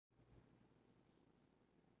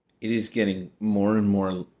it is getting more and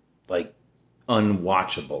more like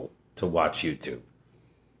unwatchable to watch YouTube.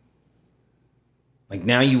 Like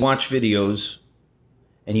now you watch videos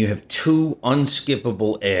and you have two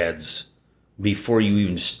unskippable ads before you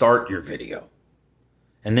even start your video.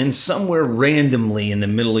 And then somewhere randomly in the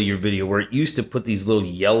middle of your video where it used to put these little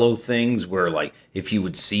yellow things where like if you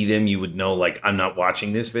would see them, you would know like I'm not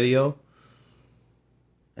watching this video.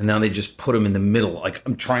 And now they just put them in the middle. Like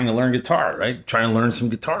I'm trying to learn guitar, right? Trying to learn some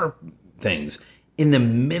guitar things. In the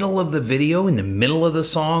middle of the video, in the middle of the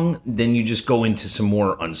song, then you just go into some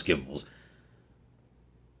more unskippables.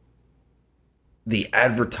 The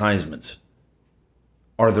advertisements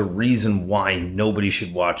are the reason why nobody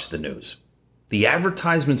should watch the news. The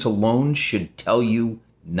advertisements alone should tell you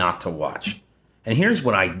not to watch. And here's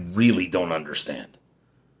what I really don't understand.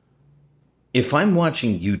 If I'm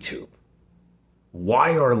watching YouTube,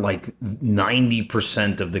 why are like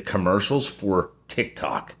 90% of the commercials for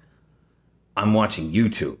TikTok? I'm watching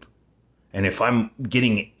YouTube. And if I'm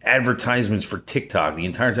getting advertisements for TikTok the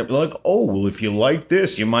entire time, they're like, oh, well, if you like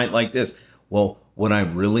this, you might like this. Well, what I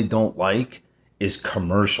really don't like is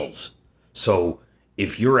commercials. So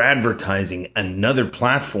if you're advertising another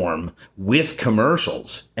platform with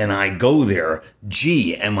commercials and I go there,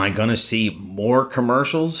 gee, am I going to see more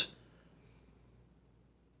commercials?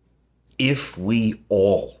 If we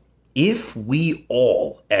all,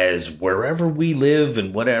 as wherever we live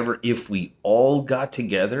and whatever, if we all got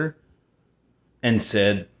together and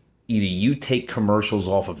said, either you take commercials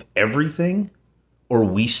off of everything or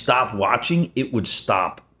we stop watching, it would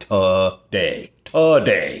stop today.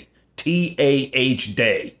 Today. T-A-H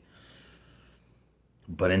day.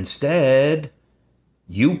 But instead,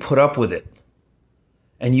 you put up with it.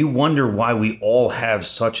 And you wonder why we all have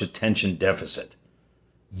such attention deficit.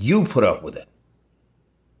 You put up with it.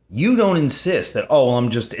 You don't insist that, oh, well,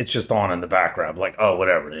 it's just on in the background. Like, oh,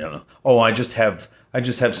 whatever, you know. Oh, I just have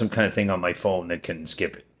some kind of thing on my phone that can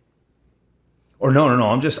skip it. Or no,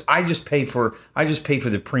 I just pay for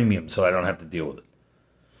the premium so I don't have to deal with it.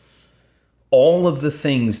 All of the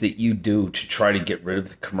things that you do to try to get rid of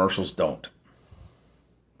the commercials don't.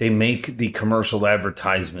 They make the commercial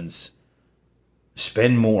advertisements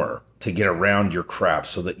spend more to get around your crap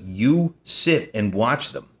so that you sit and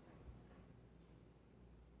watch them.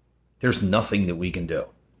 There's nothing that we can do.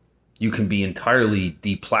 You can be entirely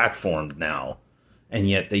deplatformed now, and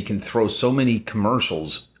yet they can throw so many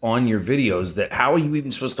commercials on your videos that how are you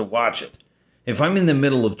even supposed to watch it? If I'm in the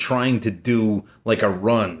middle of trying to do like a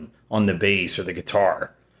run on the bass or the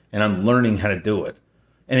guitar, and I'm learning how to do it,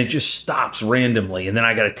 and it just stops randomly, and then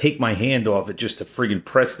I got to take my hand off it just to friggin'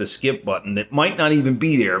 press the skip button that might not even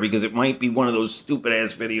be there because it might be one of those stupid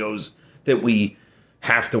ass videos that we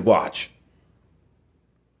have to watch.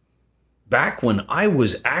 Back when I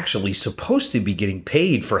was actually supposed to be getting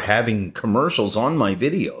paid for having commercials on my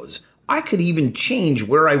videos, I could even change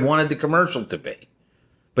where I wanted the commercial to be.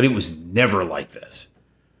 But it was never like this.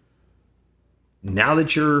 Now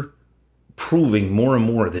that you're proving more and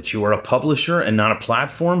more that you are a publisher and not a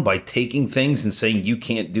platform by taking things and saying you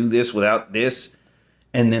can't do this without this,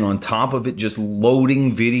 and then on top of it just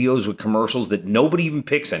loading videos with commercials that nobody even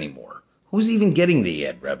picks anymore. Who's even getting the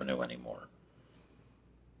ad revenue anymore?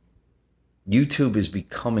 YouTube is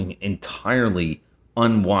becoming entirely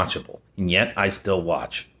unwatchable, and yet I still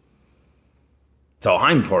watch. So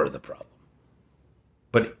I'm part of the problem.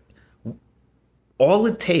 But all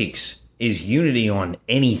it takes is unity on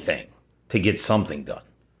anything to get something done.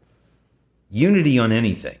 Unity on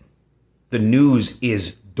anything. The news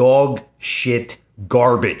is dog shit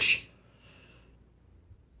garbage.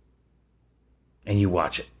 And you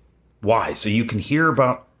watch it. Why? So you can hear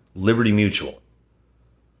about Liberty Mutual,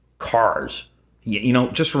 cars. You know,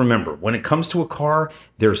 just remember, when it comes to a car,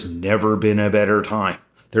 there's never been a better time.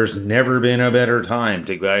 There's never been a better time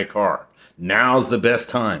to buy a car. Now's the best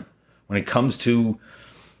time. When it comes to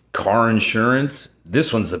car insurance,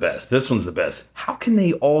 this one's the best. This one's the best. How can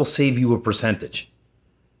they all save you a percentage?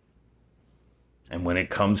 And when it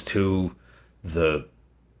comes to the,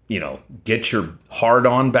 get your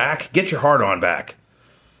hard-on back, get your hard-on back.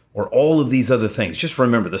 Or all of these other things. Just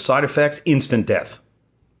remember, the side effects, instant death.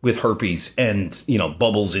 With herpes and,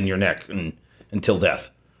 bubbles in your neck until death.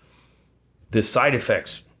 The side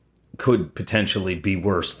effects could potentially be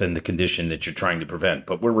worse than the condition that you're trying to prevent.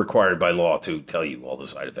 But we're required by law to tell you all the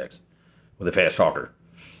side effects with a fast talker.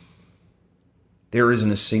 There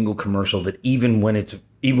isn't a single commercial that even when it's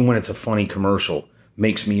a funny commercial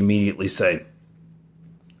makes me immediately say,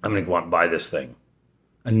 I'm going to go out and buy this thing.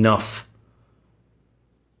 Enough.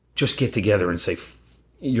 Just get together and say,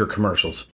 your commercials.